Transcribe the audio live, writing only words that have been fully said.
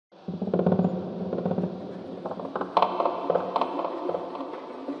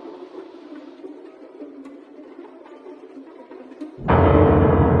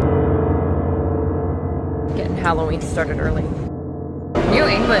Halloween started early. New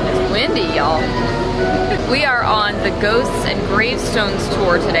England is windy, y'all. We are on the Ghosts and Gravestones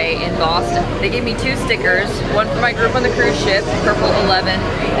tour today in Boston. They gave me 2 stickers, one for my group on the cruise ship, Purple 11,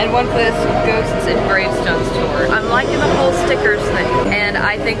 and one for this Ghosts and Gravestones tour. I'm liking the whole stickers thing, and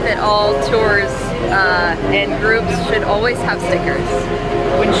I think that all tours and groups should always have stickers.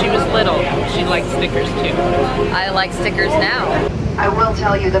 When she was little, she liked stickers too. I like stickers now. I will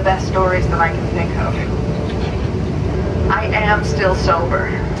tell you the best stories that I can think of. I am still sober.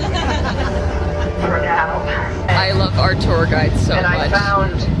 For now. I love our tour guide so much. And I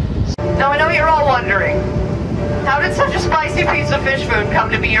found... Now I know you're all wondering, how did such a spicy piece of fish food come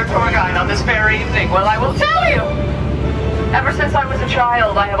to be your tour guide on this very evening? Well, I will tell you! Ever since I was a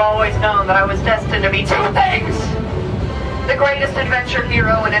child, I have always known that I was destined to be 2 things! The greatest adventure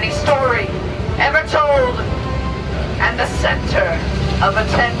hero in any story ever told, and the center of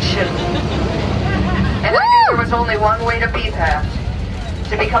attention. And I knew there was only one way to be that.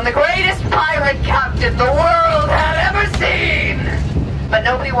 To become the greatest pirate captain the world had ever seen! But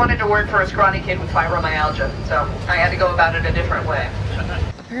nobody wanted to work for a scrawny kid with fibromyalgia, so I had to go about it a different way.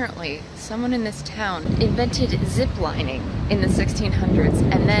 Apparently, someone in this town invented zip lining in the 1600s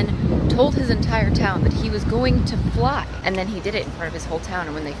and then told his entire town that he was going to fly. And then he did it in front of his whole town,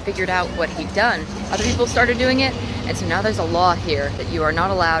 and when they figured out what he'd done, other people started doing it. And so now there's a law here that you are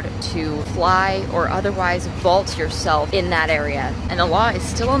not allowed to fly or otherwise vault yourself in that area. And the law is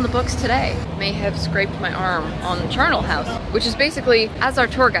still on the books today. May have scraped my arm on the charnel house, which is basically, as our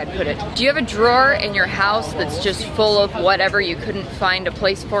tour guide put it, do you have a drawer in your house that's just full of whatever you couldn't find a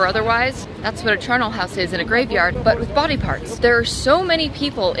place for otherwise? That's what a charnel house is in a graveyard, but with body parts. There are so many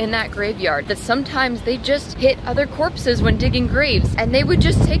people in that graveyard that sometimes they just hit other corpses when digging graves, and they would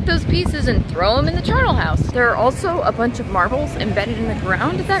just take those pieces and throw them in the charnel house. There are also a bunch of marbles embedded in the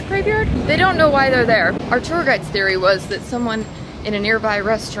ground at that graveyard. They don't know why they're there. Our tour guide's theory was that someone in a nearby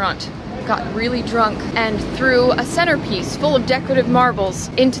restaurant got really drunk and threw a centerpiece full of decorative marbles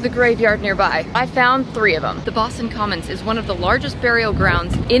into the graveyard nearby. I found 3 of them. The Boston Commons is one of the largest burial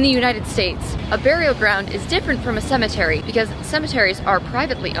grounds in the United States. A burial ground is different from a cemetery because cemeteries are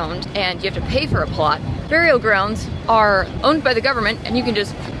privately owned and you have to pay for a plot. Burial grounds are owned by the government and you can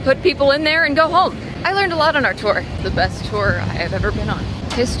just put people in there and go home. I learned a lot on our tour. The best tour I have ever been on.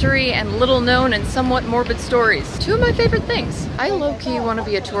 History and little known and somewhat morbid stories. 2 of my favorite things. I low-key want to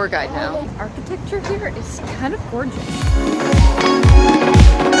be a tour guide now. Architecture here is kind of gorgeous.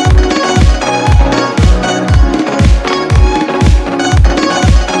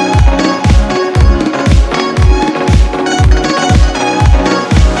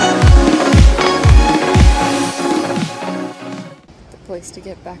 Place to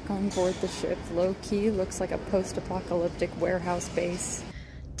get back on board the ship. Low-key looks like a post-apocalyptic warehouse base.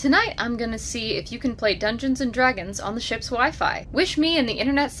 Tonight I'm gonna see if you can play Dungeons & Dragons on the ship's Wi-Fi. Wish me and the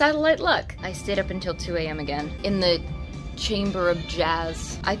internet satellite luck. I stayed up until 2 AM again in the Chamber of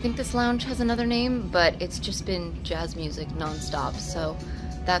Jazz. I think this lounge has another name, but it's just been jazz music non-stop, so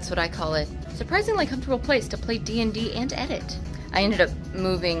that's what I call it. Surprisingly comfortable place to play D&D and edit. I ended up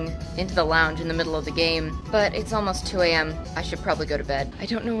moving into the lounge in the middle of the game, but it's almost 2 AM. I should probably go to bed. I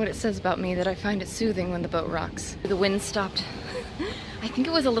don't know what it says about me that I find it soothing when the boat rocks. The wind stopped. I think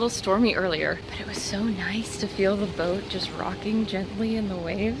it was a little stormy earlier, but it was so nice to feel the boat just rocking gently in the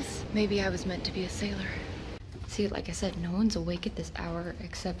waves. Maybe I was meant to be a sailor. See, like I said, no one's awake at this hour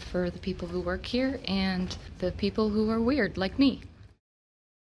except for the people who work here and the people who are weird, like me.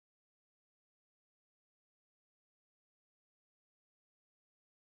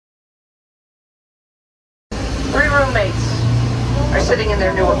 Three roommates are sitting in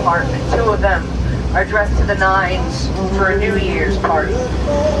their new apartment. 2 of them are dressed to the nines for a New Year's party.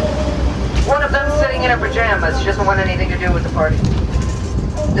 One of them sitting in her pajamas. She doesn't want anything to do with the party.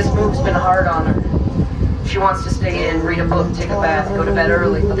 This move's been hard on her. She wants to stay in, read a book, take a bath, go to bed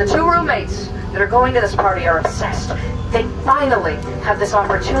early. But the 2 roommates that are going to this party are obsessed. They finally have this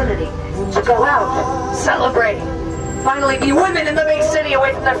opportunity to go out, celebrate, finally be women in the big city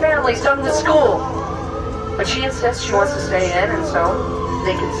away from their families, done with school. But she insists she wants to stay in, and so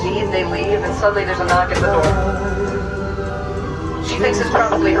they concede, they leave, and suddenly there's a knock at the door. She thinks it's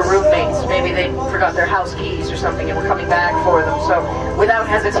probably her roommates. Maybe they forgot their house keys or something and were coming back for them. So without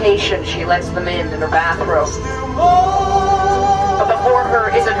hesitation, she lets them in her bathrobe. But before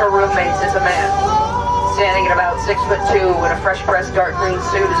her isn't her roommates, it's a man. Standing at about 6'2" in a fresh-pressed dark green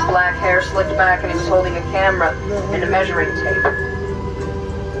suit, his black hair slicked back, and he was holding a camera and a measuring tape.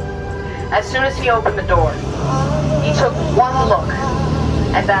 As soon as he opened the door, he took one look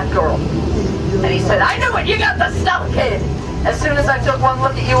at that girl, and he said, "I knew it, you got the stuff, kid! As soon as I took one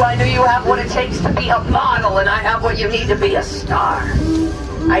look at you, I knew you have what it takes to be a model, and I have what you need to be a star.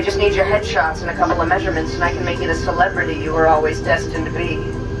 I just need your headshots and a couple of measurements, and I can make you the celebrity you were always destined to be.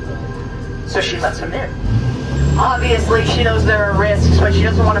 So she lets him in. Obviously, she knows there are risks, but she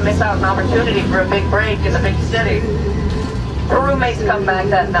doesn't want to miss out an opportunity for a big break in the big city. Her roommates come back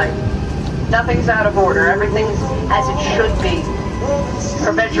that night. Nothing's out of order. Everything's as it should be.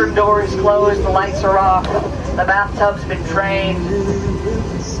 Her bedroom door is closed, the lights are off, the bathtub's been drained.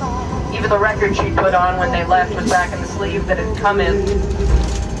 Even the record she put on when they left was back in the sleeve that had come in.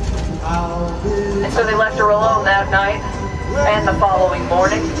 And so they left her alone that night, and the following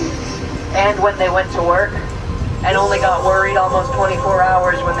morning, and when they went to work, and only got worried almost 24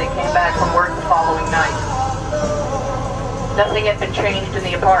 hours when they came back from work the following night. Nothing had been changed in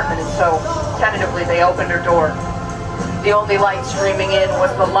the apartment, and so, tentatively, they opened her door. The only light streaming in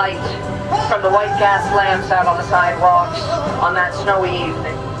was the light from the white gas lamps out on the sidewalks on that snowy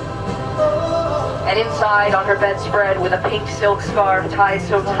evening. And inside, on her bedspread, with a pink silk scarf tied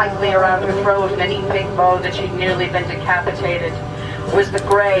so tightly around her throat and a neat pink bow that she'd nearly been decapitated, was the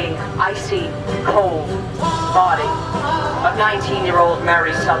gray, icy, cold body of 19-year-old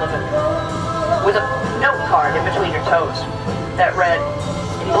Mary Sullivan, with a note card in between her toes that read,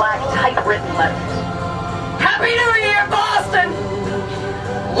 in black typewritten letters, "Happy New Year, Boston!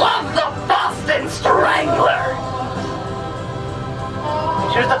 Love the Boston Strangler!"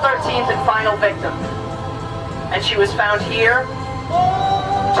 She was the 13th and final victim, and she was found here,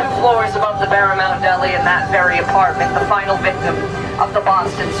 2 floors above the Paramount Deli in that very apartment, the final victim of the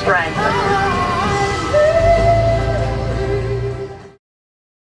Boston Strangler.